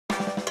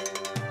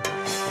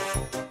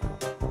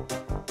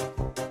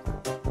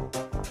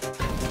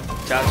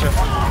Charger.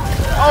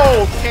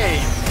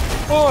 Okay.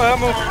 Oh,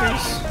 ammo,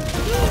 please.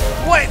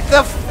 What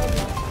the f-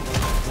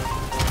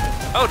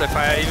 Oh, they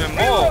fire even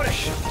more.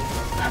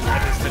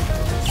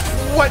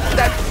 What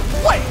that?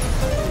 What?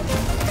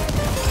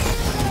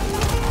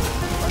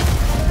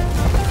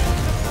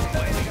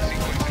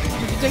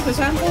 Did you take the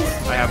samples?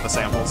 I have the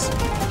samples.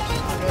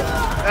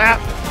 Ah.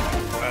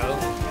 Well,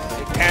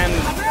 it can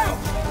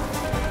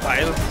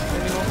file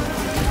anymore.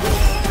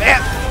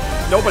 Ah.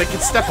 Nobody can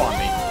step on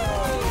me.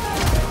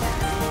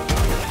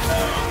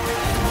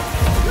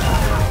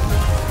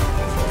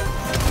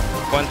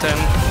 One 10.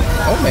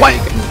 Oh, maybe What?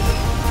 you can.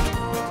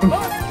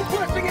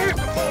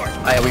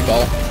 Ah, yeah, we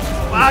ball.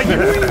 Ah, you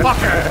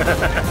fucker!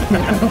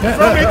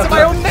 Throw me into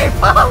my own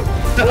napalm!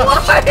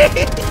 Why?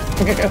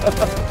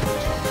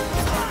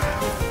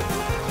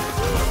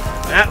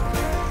 Ah.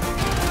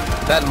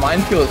 That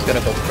minefield is gonna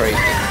go crazy.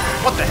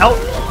 What the hell?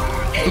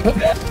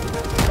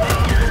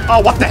 Oh,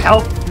 what the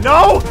hell?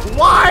 No!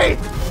 Why?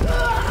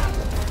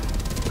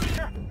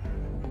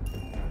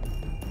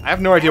 I have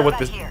no idea what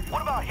this.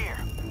 What about here?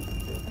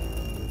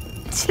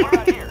 What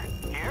about here?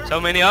 Here? So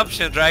many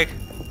options, right?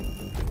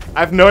 I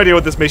have no idea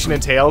what this mission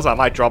entails. I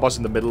might drop us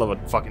in the middle of a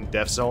fucking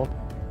death zone.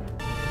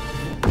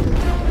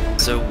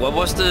 So what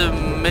was the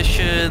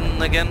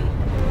mission again?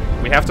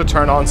 We have to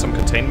turn on some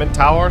containment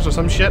towers or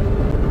some shit.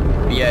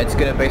 Yeah, it's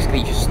gonna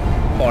basically just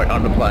part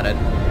on the planet.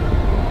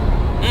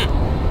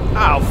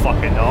 Oh,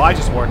 fucking no. I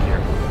just work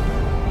here.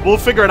 We'll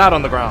figure it out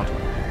on the ground.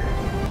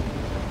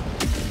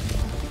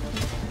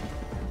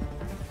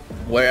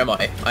 Where am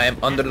I? I am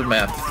under the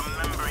map.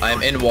 I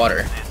am in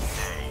water.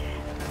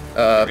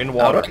 In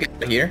water? How do I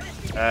get here?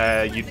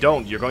 You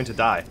don't. You're going to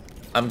die.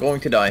 I'm going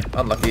to die.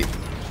 Unlucky.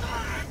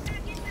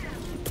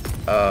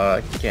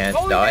 Can't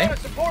die.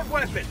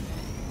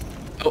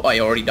 Oh, I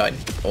already died.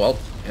 Well,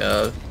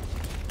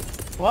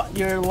 What?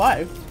 You're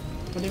alive?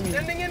 What do you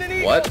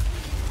mean? what?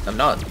 I'm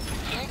not.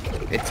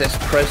 It says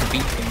press B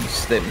to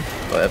stim,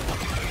 but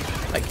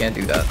I can't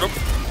do that.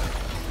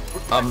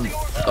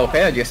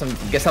 Okay, I guess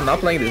I'm not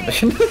playing this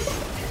mission.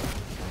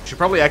 Should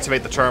probably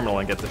activate the terminal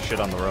and get the shit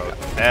on the road.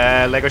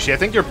 Legoshi, I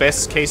think your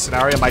best case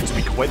scenario might just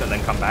be quit and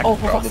then come back. Oh,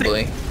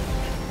 Probably.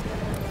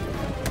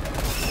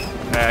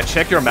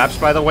 Check your maps,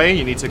 by the way.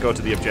 You need to go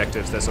to the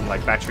objectives. There's some,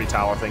 like, battery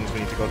tower things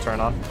we need to go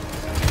turn on.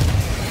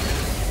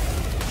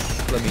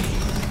 Let me...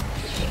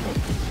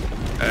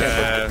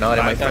 not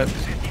in my phone.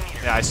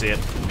 Yeah, I see it.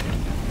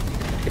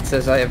 It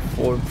says I have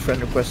 4 friend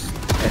requests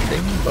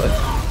pending, but...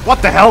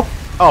 What the hell?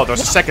 Oh,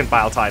 there's a second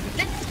Bile Titan.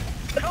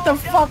 What the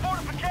fuck?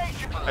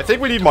 I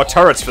think we need more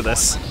turrets for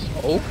this.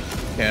 Oh,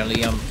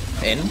 apparently I'm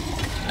in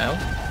now.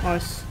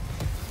 Nice.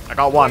 I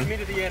got one.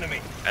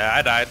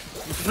 I died.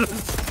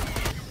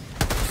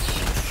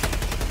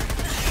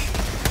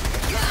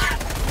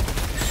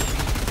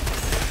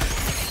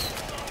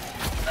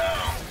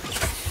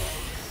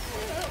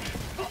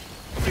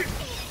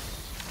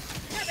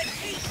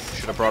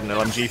 Should have brought an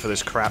LMG for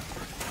this crap.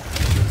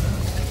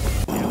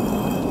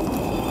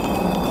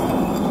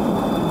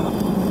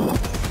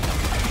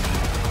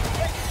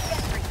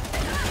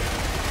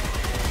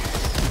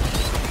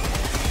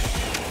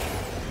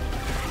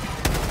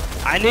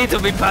 I need to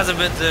be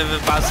positive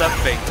about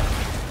something.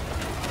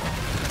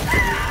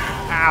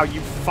 Ow,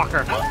 you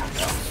fucker.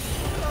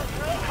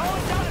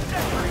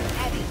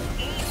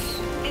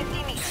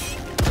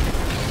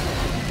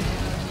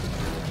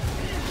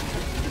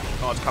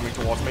 Oh, it's coming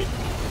towards me.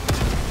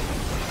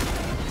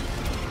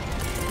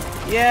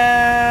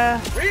 Yeah.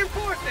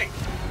 Reinforcing!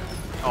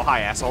 Oh, hi,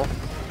 asshole.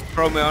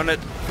 Throw me on it.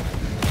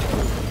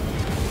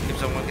 If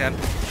someone can.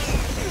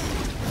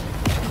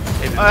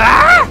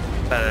 Ah!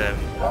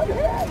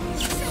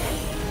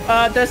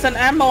 There's an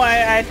ammo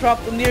I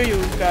dropped near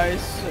you guys.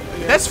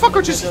 This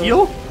fucker just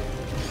healed?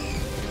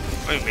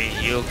 What do you mean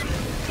healed?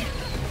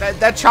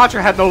 That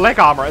charger had no leg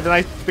armor, and then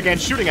I began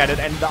shooting at it,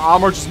 and the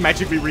armor just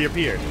magically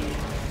reappeared.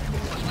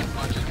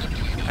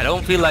 I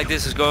don't feel like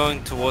this is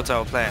going towards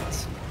our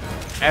plans.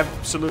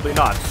 Absolutely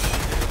not.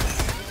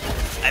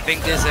 I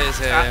think this is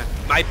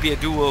might be a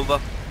do-over.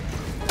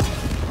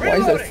 Why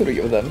is there 3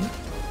 of them?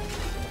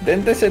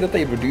 Didn't they say that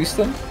they reduced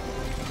them?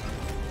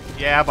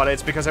 Yeah, but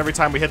it's because every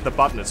time we hit the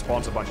button, it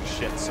spawns a bunch of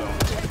shit, so...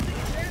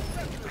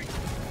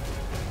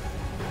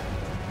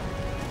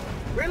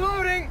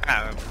 Reloading!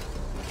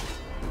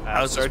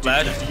 Sir, do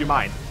you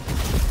mind?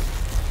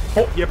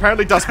 Oh, he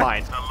apparently does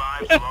mind.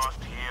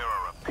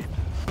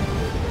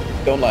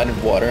 Don't land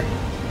in water.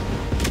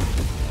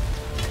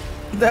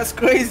 That's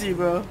crazy,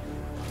 bro.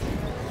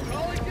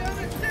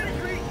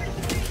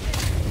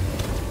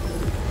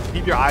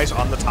 Keep your eyes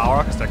on the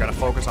tower, because they're going to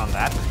focus on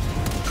that.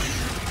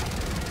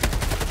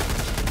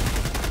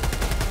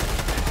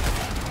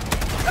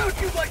 How'd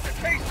you like the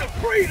taste of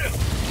freedom?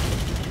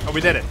 Oh,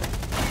 we did it.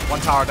 1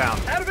 tower down.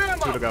 Out of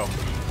ammo. 2 to go.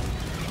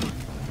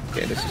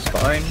 Okay, this is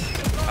fine.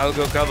 I'll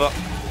go cover.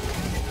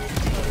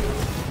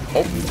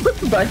 Oh,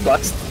 back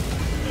blast.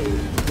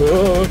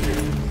 Oh.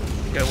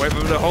 Get away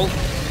from the hole.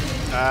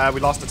 We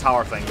lost the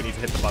tower thing. We need to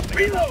hit the button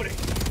again. Reloading!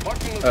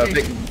 Marking location.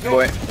 Big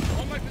boy.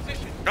 On my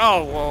position.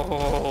 Oh, whoa, whoa,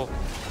 whoa.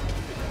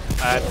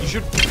 You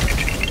should...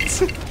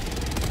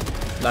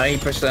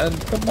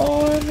 9%, come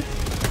on!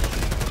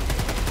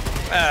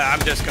 I'm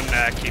just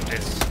gonna keep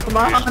this. Come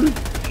on!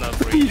 Not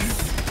for you.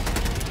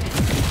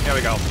 Here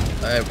we go.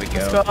 There we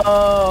Let's go.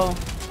 go!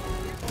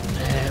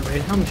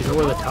 Wait, how much you know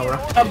where the tower?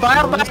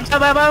 Bio!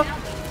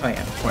 Oh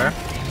yeah. Where?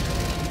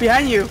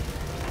 Behind you!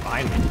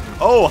 Behind me.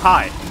 Oh,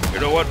 hi. You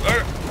know what?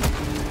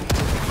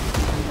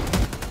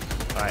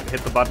 Alright,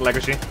 hit the button,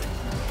 Legacy.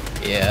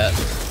 Yeah.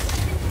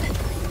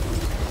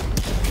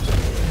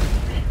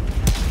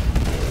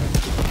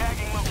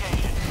 Tagging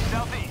location.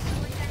 Southeast.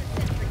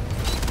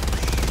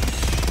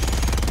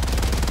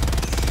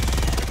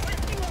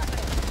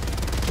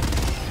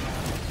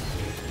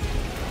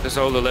 Just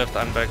hold the left,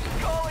 I'm back.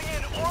 Calling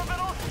in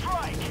orbital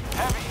strike.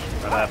 Heavy.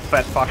 Got a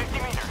fat fuck. 50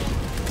 meters.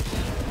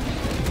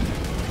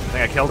 I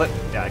think I killed it.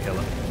 Yeah, I killed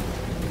it.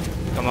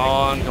 Come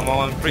on,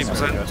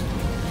 3%.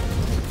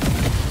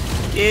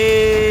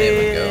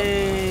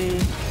 Yay!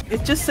 There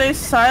It just says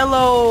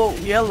silo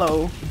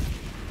yellow.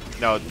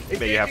 No,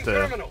 but you have to... You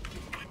have to hit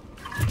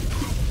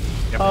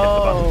the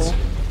Oh. buttons.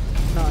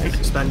 Nice.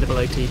 Expendable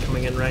AT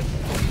coming in, right?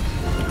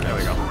 There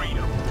we go.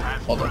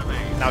 Hold on.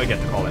 Now we get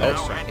to call it out.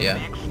 Oh, yeah.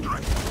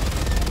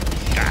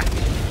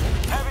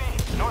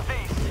 Heavy.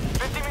 Northeast.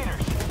 50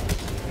 meters.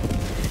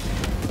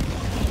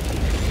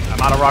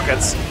 I'm out of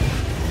rockets.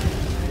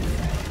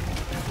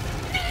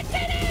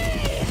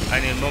 I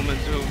need a moment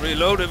to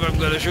reload if I'm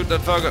gonna shoot that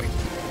fucker.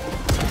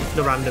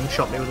 The random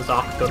shot me with his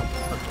arc gun.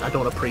 I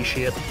don't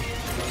appreciate.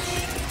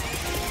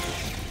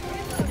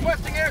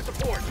 Requesting air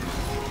support.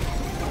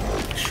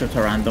 Shoot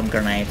a random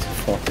grenade,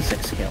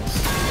 46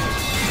 kills.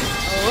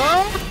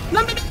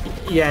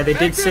 Yeah, they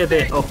did say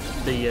they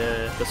upped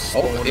the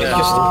spawn. Oh, it's Oh.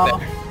 just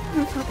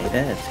there.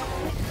 They did.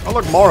 Oh,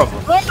 look, more of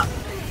them.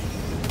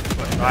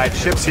 Alright,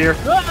 ship's here.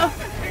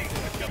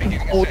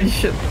 Holy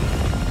shit.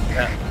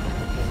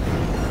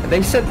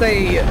 They said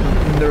they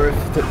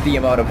nerfed the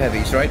amount of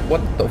heavies, right?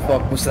 What the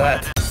fuck was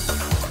that?